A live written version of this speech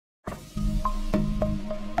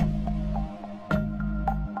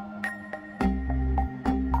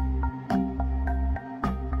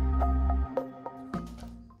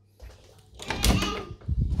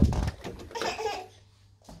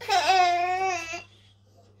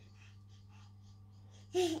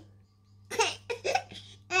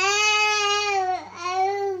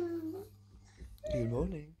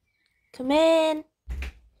Come in.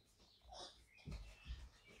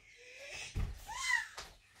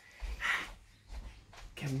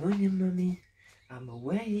 Good morning, Mummy. I'm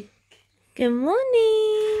awake. Good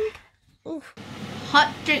morning. Ooh.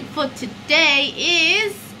 Hot drink for today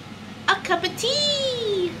is a cup of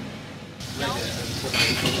tea.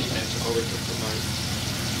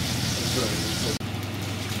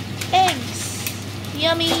 Eggs.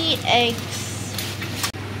 Yummy eggs.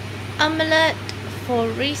 Omelette for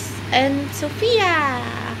Reese and Sophia.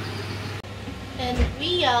 And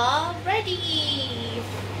we are ready.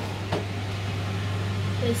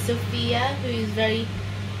 There's Sophia, who is very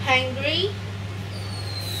hungry.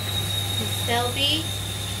 There's Selby.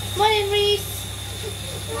 Morning, Reese.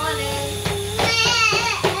 Morning.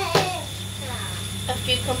 A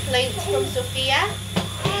few complaints from Sophia.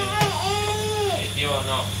 If you are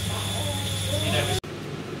not, you never.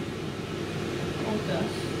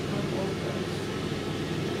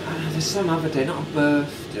 There's some other day, not a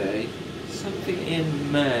birthday. Something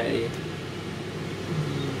in May.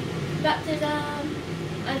 Baptism,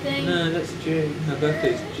 I think. No, that's June. Her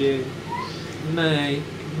birthday's June. May.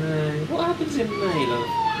 What happens in May, love?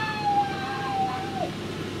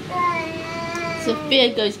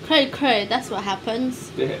 Sophia goes cray cray, that's what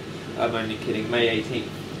happens. I'm only kidding. May 18th.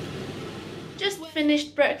 Just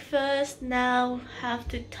finished breakfast, now have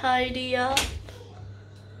to tidy up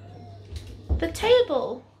the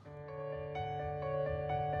table.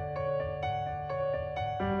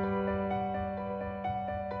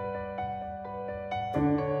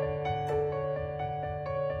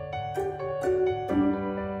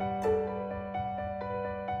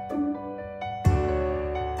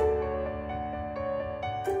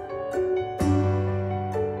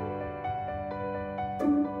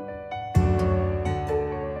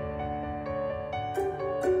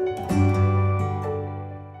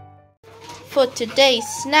 For today's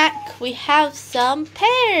snack, we have some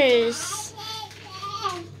pears.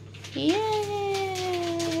 Yay!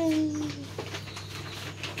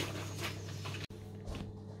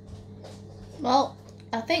 Well,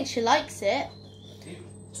 I think she likes it.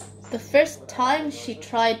 The first time she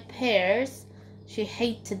tried pears, she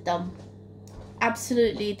hated them.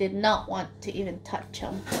 Absolutely did not want to even touch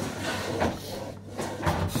them.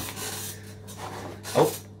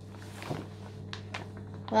 Oh.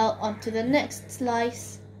 Well, on to the next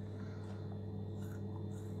slice.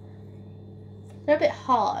 They're a bit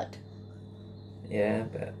hard. Yeah,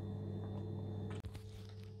 but.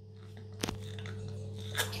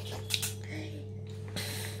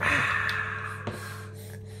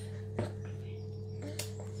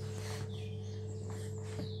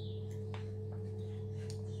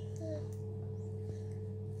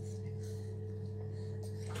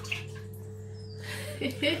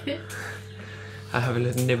 I have a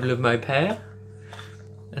little nibble of my pear,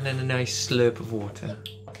 and then a nice slurp of water.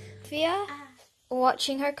 Sophia,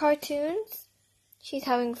 watching her cartoons. She's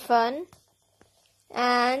having fun.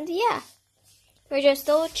 And yeah, we're just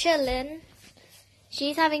all chilling.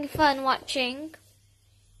 She's having fun watching.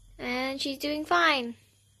 And she's doing fine.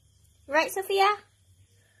 Right, Sophia?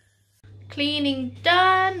 Cleaning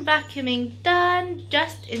done, vacuuming done,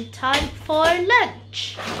 just in time for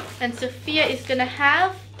lunch. And Sophia is gonna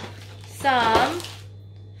have some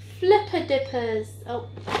flipper dippers. Oh,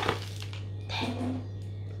 10.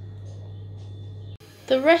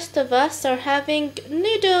 The rest of us are having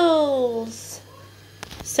noodles.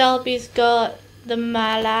 Selby's got the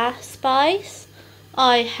mala spice.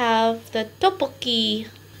 I have the tteokbokki.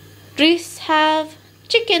 Reese have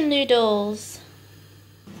chicken noodles.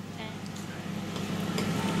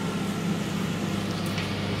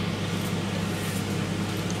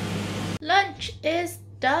 Lunch is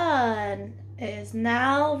done. It is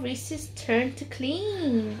now Reese's turn to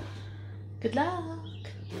clean. Good luck.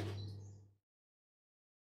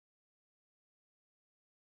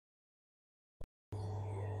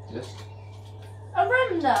 Just. A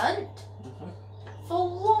remnant for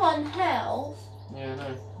one health. Yeah,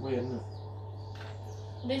 no, weird, isn't it?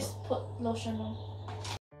 Let's put lotion on.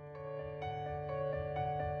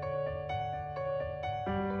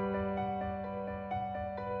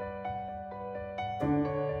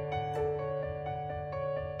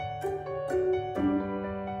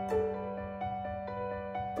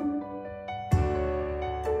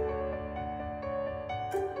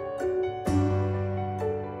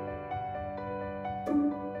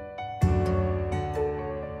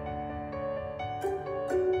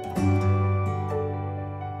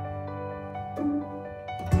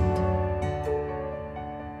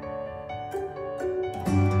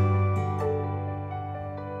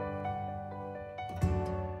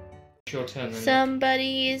 Your turn then.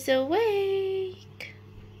 Somebody is awake.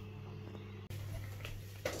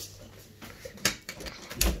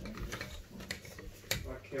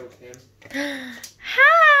 killed him.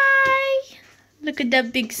 Hi! Look at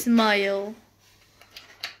that big smile.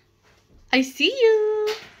 I see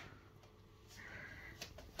you.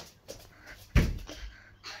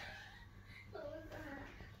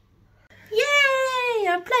 Yay!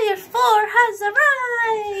 Our player 4 has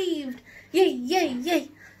arrived! Yay, yay, yay!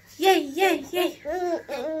 Yay, yay, yay!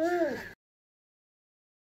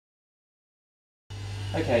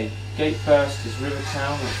 Okay, gate first is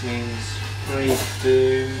Rivertown, which means 3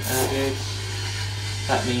 doom added.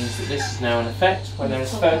 That means that this is now in effect. When there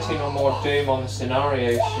is 13 or more doom on the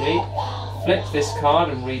scenario sheet, flip this card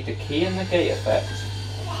and read the key and the gate effect.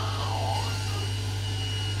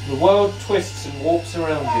 The world twists and warps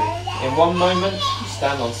around you. In one moment, you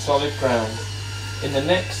stand on solid ground. In the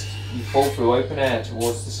next, you fall through open air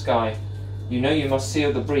towards the sky. You know you must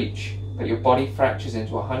seal the breach, but your body fractures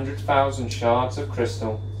into 100,000 shards of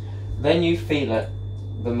crystal. Then you feel it.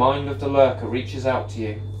 The mind of the lurker reaches out to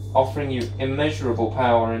you, offering you immeasurable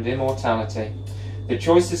power and immortality. The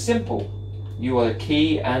choice is simple. You are the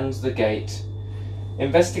key and the gate.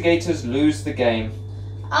 Investigators lose the game.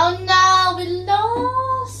 Oh no, we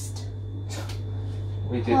lost!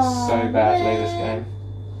 We did so badly this game.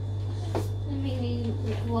 I mean,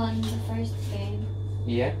 we won the first game.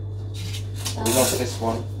 Yeah? We lost this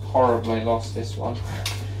one. Horribly lost this one.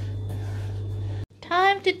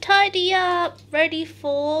 Time to tidy up. Ready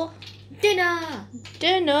for Dinner!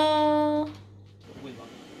 dinner.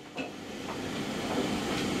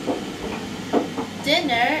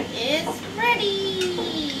 Dinner is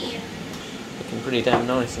ready. Looking pretty damn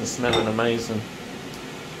nice and smelling amazing.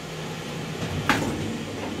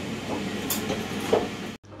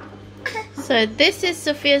 So this is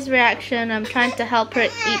Sophia's reaction. I'm trying to help her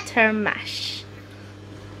eat her mash.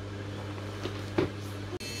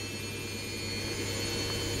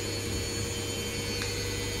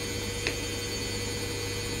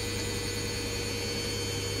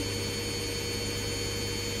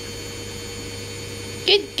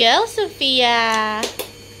 Good girl, Sophia.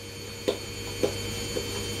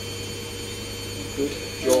 Good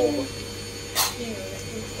job.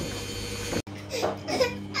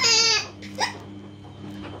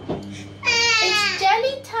 It's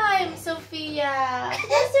jelly time, Sophia.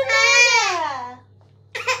 What's the matter?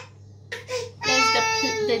 There's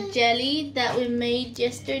the jelly that we made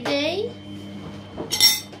yesterday.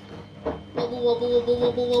 Wobble, wobble, wobble,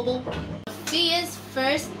 wobble, wobble. Sophia's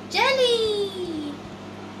first jelly.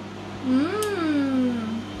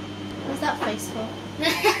 Mmm. What's that face for?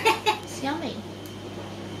 It's yummy.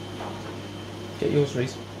 Get yours,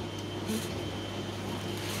 Reese.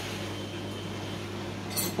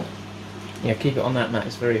 Yeah, keep it on that mat,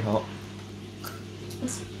 it's very hot.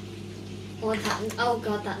 What happened? Oh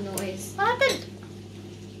god, that noise. What happened?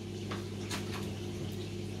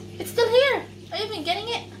 It's still here. Are you even getting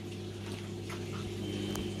it?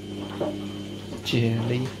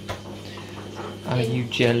 Jelly. Are you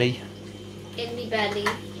jelly? In me belly.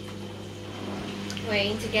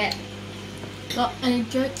 Waiting to get... Got any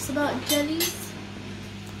jokes about jellies?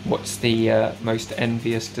 What's the most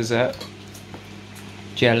envious dessert?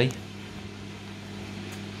 Jelly.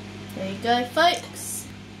 There you go, folks.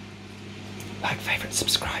 Like, favourite,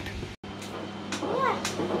 subscribe. Yeah.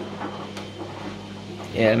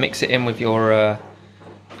 Yeah, mix it in with your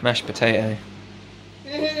mashed potato.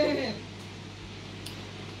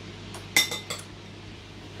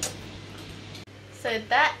 So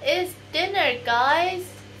that is dinner, guys.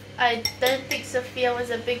 I don't think Sophia was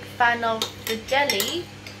a big fan of the jelly.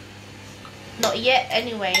 Not yet,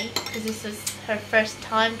 anyway, because this was her first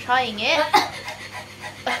time trying it.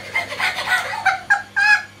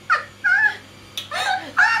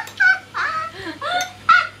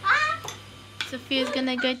 Sophia's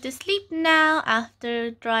gonna go to sleep now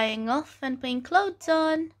after drying off and putting clothes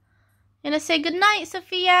on. You gonna say good night,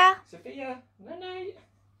 Sophia? Sophia, good night.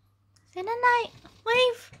 Say good night.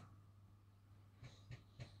 Wave.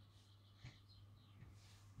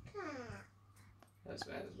 That's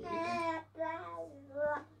bad as well.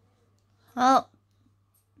 Well,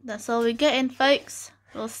 that's all we're getting, folks.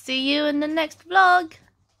 We'll see you in the next vlog.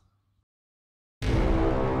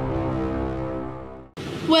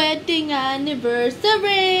 Wedding anniversary!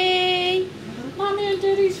 Mommy and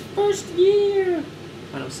Daddy's first year!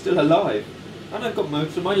 And I'm still alive. And I've got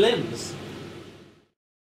most of my limbs.